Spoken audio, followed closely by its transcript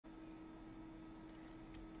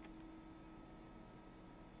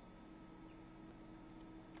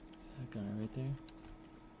guy right there.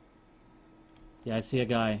 Yeah, I see a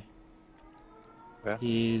guy. Where?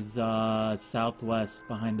 He's southwest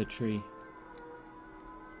behind the tree.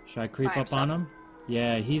 Should I creep By up on him?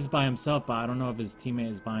 Yeah, he's by himself, but I don't know if his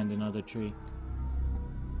teammate is behind another tree.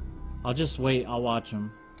 I'll just wait. I'll watch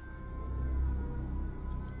him.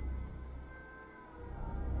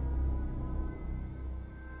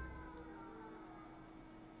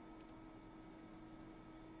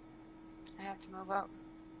 I have to move up.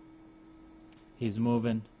 He's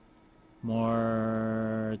moving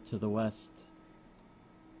more to the west.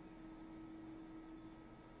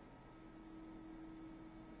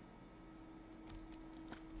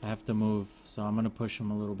 I have to move, so I'm gonna push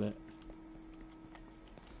him a little bit.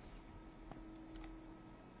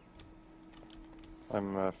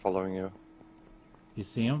 I'm following you. You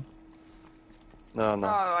see him? No, no.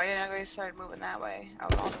 Oh, I didn't know you started moving that way. I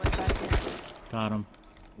was all the way back here. Got him.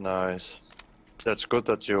 Nice. That's good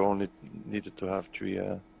that you only needed to have 3.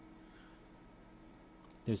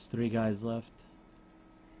 There's 3 guys left.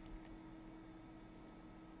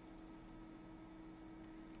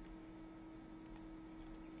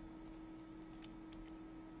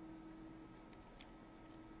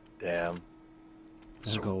 Damn.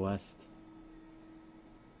 Gotta go west.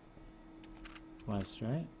 West,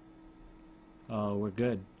 right? Oh, we're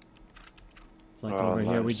good. It's like Oh, over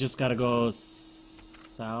here. We nice. just gotta go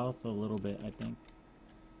south a little bit, I think.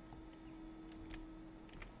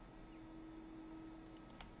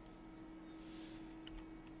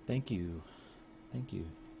 Thank you. Thank you.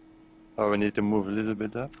 Oh, we need to move a little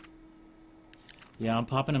bit up. Yeah, I'm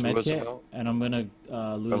popping a med What's it kit, about? and I'm gonna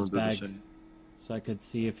loot his do the bag same. so I could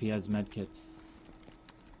see if he has med kits.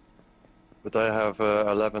 But I have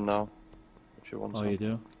 11 now. If you want Oh, some. you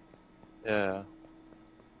do? Yeah.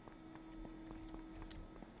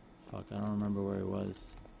 Fuck, I don't remember where he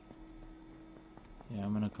was. Yeah,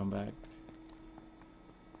 I'm gonna come back.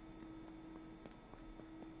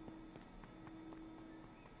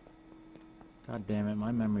 God damn it,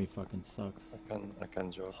 my memory fucking sucks. I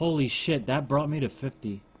can drop. Holy shit, that brought me to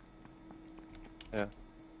 50. Yeah.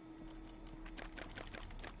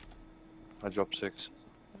 I dropped 6.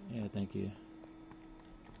 Yeah, thank you.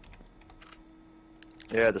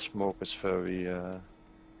 Yeah, the smoke is very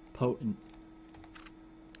Potent.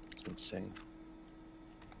 it's insane.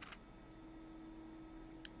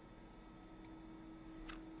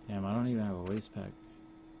 Damn, I don't even have a waist pack.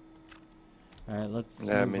 Alright, let's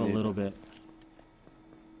Yeah, move me a neither. little bit.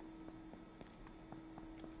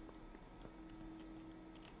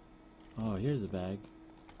 Oh, here's a bag.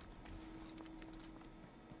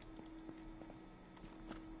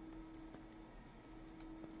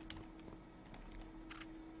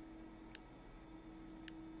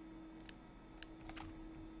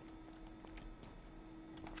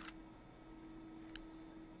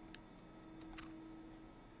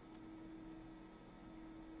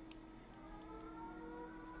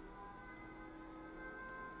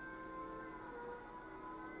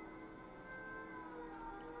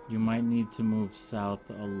 You might need to move south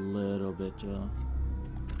a little bit, Joe.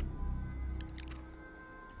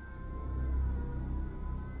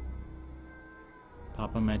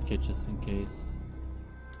 Pop a medkit just in case.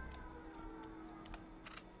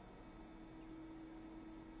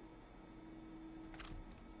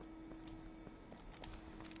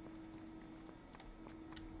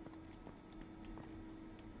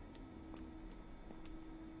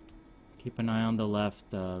 Keep an eye on the left,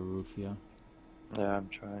 Rufio. Yeah, I'm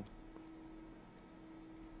trying.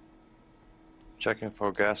 Checking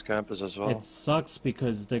for gas campers as well. It sucks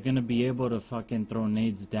because they're gonna be able to fucking throw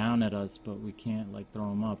nades down at us, but we can't like throw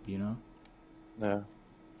them up, you know? Yeah.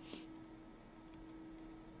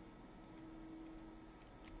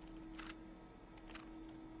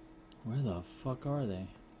 Where the fuck are they?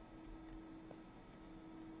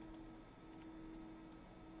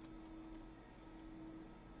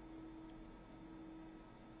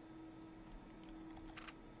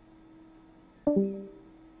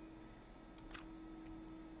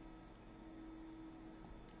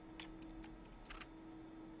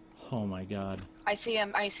 Oh my god. I see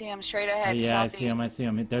him straight ahead. Yeah, southeast. I see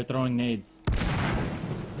him. They're throwing nades.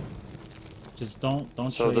 Just don't So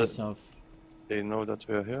show the- yourself. They know that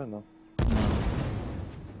we're here now. No.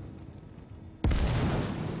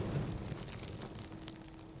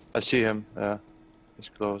 I see him, yeah. He's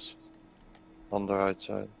close. On the right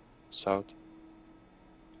side. South.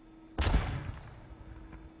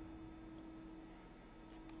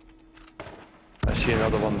 I see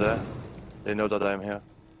another one there. They know that I'm here.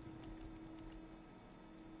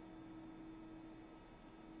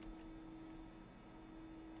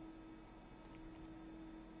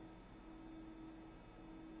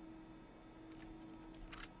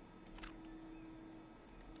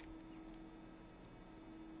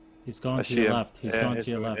 He's going I to see your him. left. He's Yeah, going he's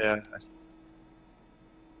to your moving, left.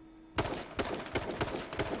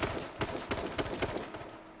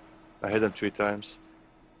 Yeah. I hit him 3 times.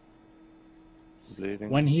 Bleeding.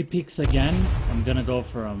 When he peeks again, I'm gonna go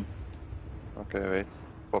for him. Okay, wait.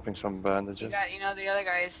 Popping some bandages. You know, the other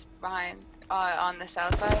guy's behind, on the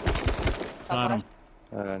south side. Got him. Southwest.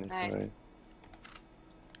 I need Nice. to wait.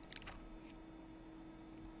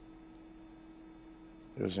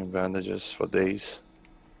 Using bandages for days.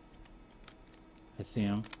 I see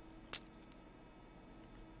him.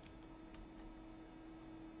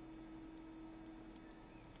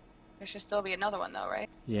 There should still be another one though, right?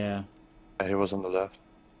 Yeah. Yeah, he was on the left.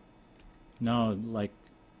 No, like,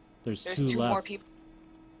 there's There's two two left. more people.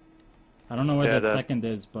 I don't know where Yeah, the that- second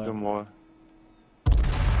is, but 2 more.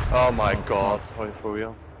 Oh my Oh, god. fuck. Are you for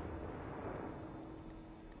real?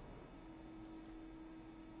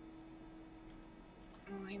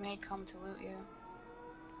 Oh, he may come to loot you.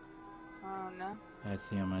 Oh no. I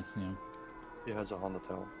see him. I see him. He has a 100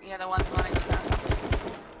 health. Yeah, the one's running south.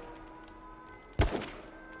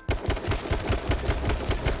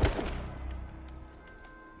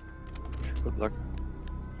 Good luck.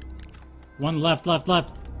 One left, left,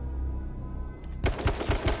 left.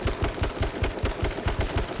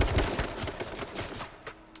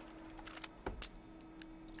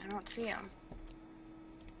 I don't see him.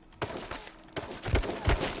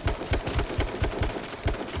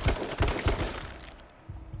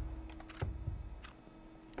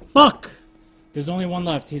 Fuck! There's only one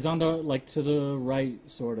left. He's on the, like, to the right,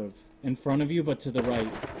 sort of. In front of you, but to the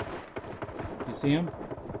right. You see him?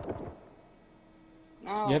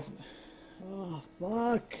 No. You have... Oh,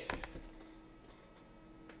 fuck.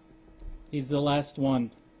 He's the last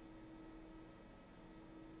one.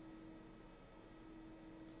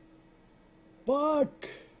 Fuck!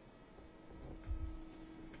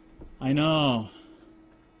 I know.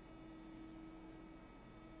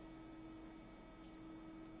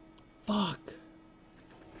 Fuck.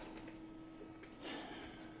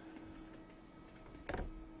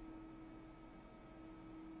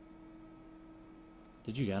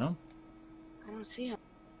 Did you get him? I don't see him.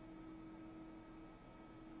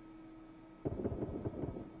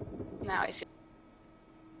 Now I see.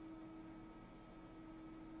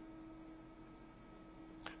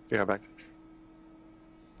 Take her back.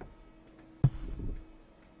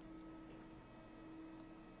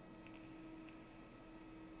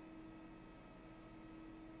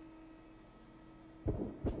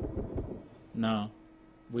 No.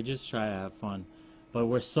 We just try to have fun. But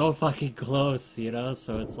we're so fucking close, you know?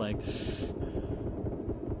 So it's like...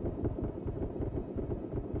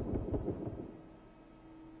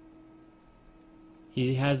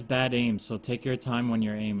 He has bad aim, so take your time when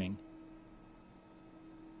you're aiming.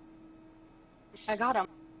 I got him.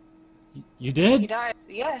 You He did? died.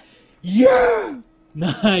 Yeah. Yeah!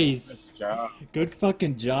 Nice! Good job. Good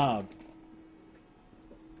fucking job.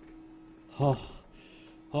 Oh,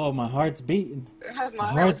 oh, my heart's beating. My heart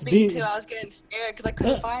heart's was beating beating. too. I was getting scared because I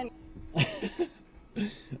couldn't find. Oh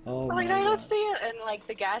I was my like, I God. don't see it, and like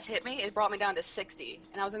the gas hit me. It brought me down to 60,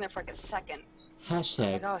 and I was in there for like a second.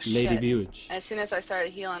 Hashtag like, oh, Lady shit. Vuj. And as soon as I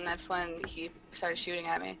started healing, that's when he started shooting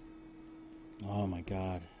at me. Oh my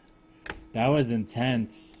God. That was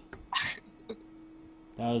intense.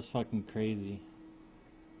 That was fucking crazy.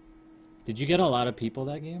 Did you get a lot of people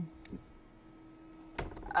that game?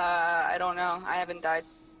 I don't know. I haven't died.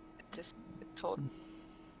 Just told.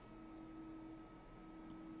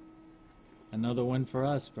 Another win for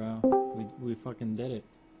us, bro. We fucking did it.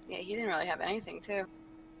 Yeah, he didn't really have anything too.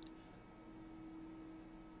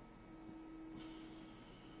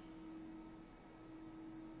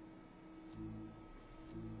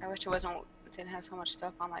 I wish it didn't have so much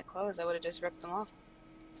stuff on my clothes. I would have just ripped them off.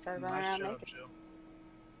 Started running Nice around job, naked. Joe.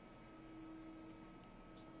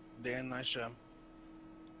 Dan, nice job.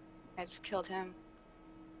 I just killed him.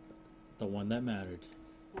 The one that mattered.